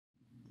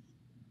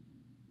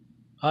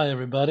Hi,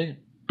 everybody.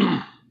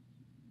 I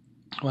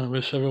want to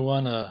wish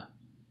everyone a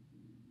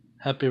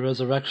happy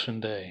Resurrection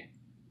Day.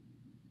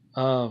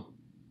 I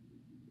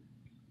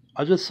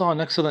just saw an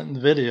excellent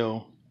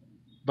video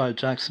by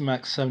Jack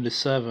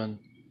 77,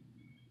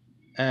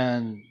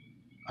 and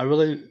I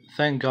really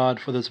thank God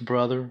for this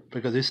brother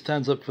because he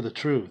stands up for the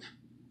truth.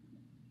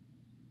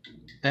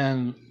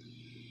 And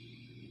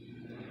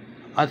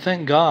I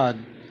thank God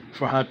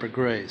for hyper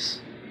grace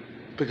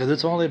because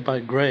it's only by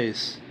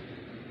grace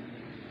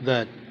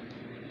that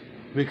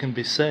we can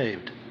be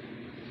saved.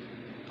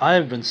 I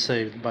have been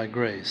saved by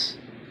grace,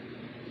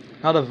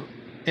 not of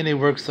any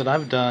works that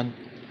I've done,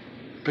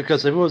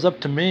 because if it was up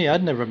to me,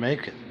 I'd never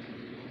make it.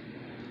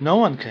 No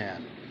one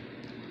can.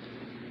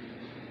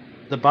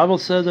 The Bible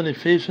says in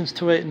Ephesians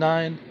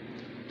 2:8-9,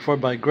 "For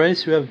by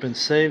grace you have been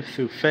saved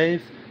through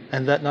faith,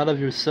 and that not of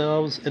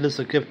yourselves, it is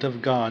the gift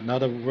of God,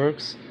 not of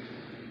works,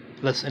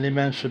 lest any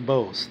man should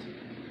boast."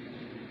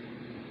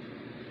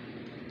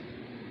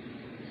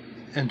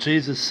 And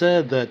Jesus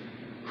said that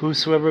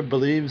whosoever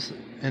believes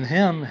in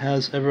him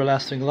has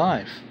everlasting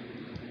life.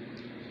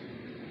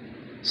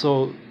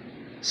 So,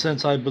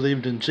 since I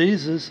believed in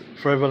Jesus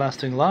for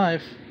everlasting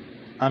life,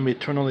 I'm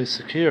eternally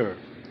secure,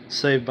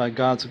 saved by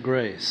God's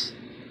grace.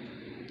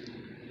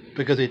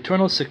 Because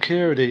eternal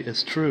security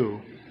is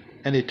true,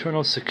 and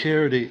eternal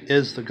security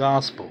is the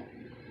gospel.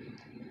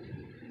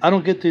 I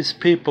don't get these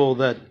people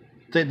that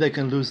think they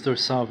can lose their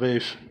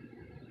salvation.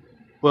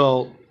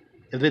 Well,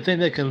 if they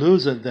think they can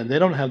lose it, then they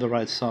don't have the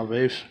right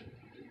salvation.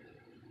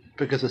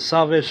 Because the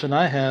salvation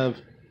I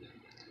have,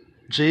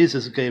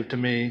 Jesus gave to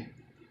me,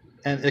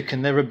 and it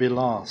can never be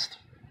lost.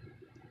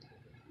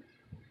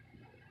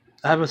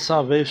 I have a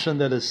salvation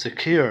that is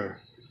secure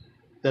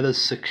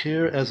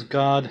as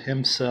God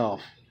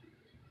Himself.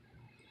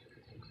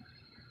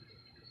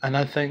 And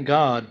I thank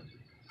God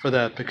for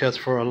that, because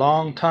for a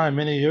long time,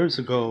 many years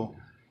ago,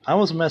 I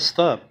was messed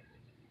up.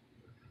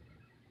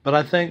 But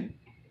I thank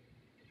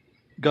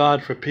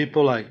God for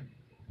people like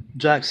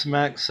Jack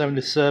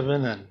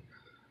 77 and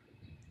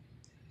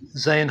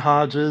Zane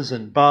Hodges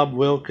and Bob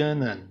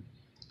Wilkin and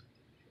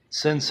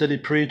Sin City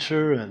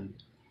Preacher, and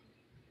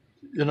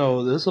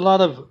there's a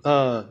lot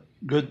of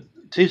good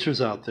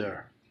teachers out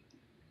there.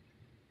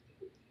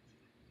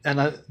 And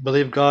I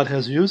believe God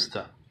has used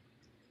them,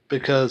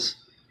 because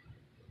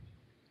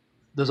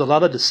there's a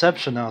lot of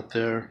deception out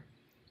there.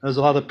 There's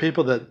a lot of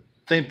people that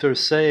think they're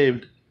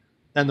saved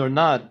and they're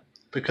not,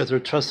 because they're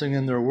trusting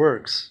in their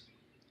works.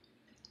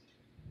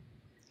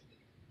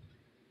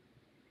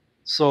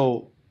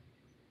 So,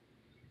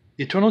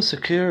 eternal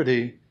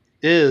security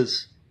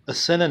is a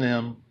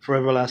synonym for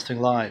everlasting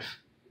life.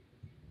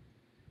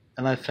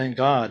 And I thank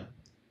God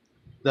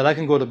that I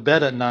can go to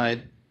bed at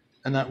night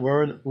and not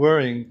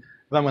worrying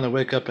if I'm going to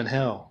wake up in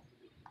hell,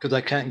 because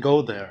I can't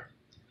go there.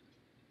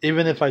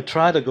 Even if I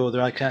try to go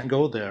there, I can't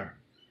go there,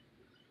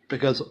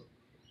 because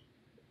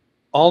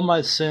all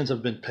my sins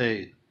have been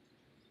paid.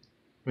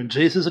 When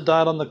Jesus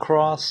died on the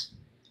cross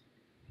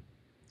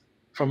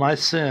for my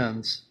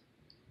sins,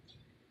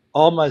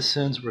 all my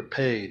sins were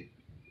paid,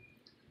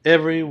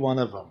 every one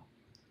of them.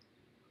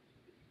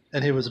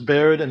 And He was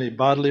buried, and He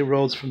bodily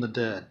rose from the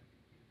dead.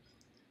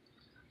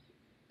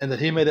 And that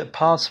He made it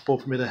possible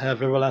for me to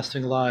have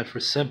everlasting life for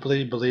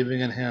simply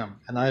believing in Him.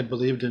 And I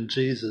believed in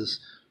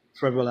Jesus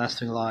for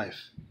everlasting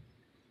life.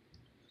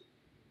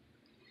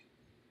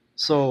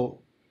 So,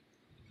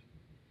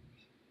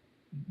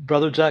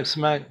 Brother Jack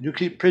Smack, you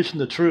keep preaching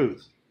the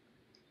truth.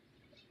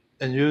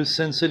 And you,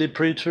 Sin City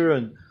Preacher,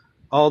 and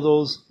all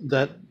those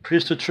that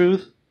preach the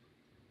truth,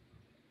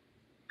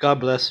 God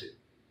bless you.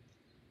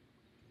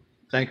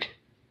 Thank you.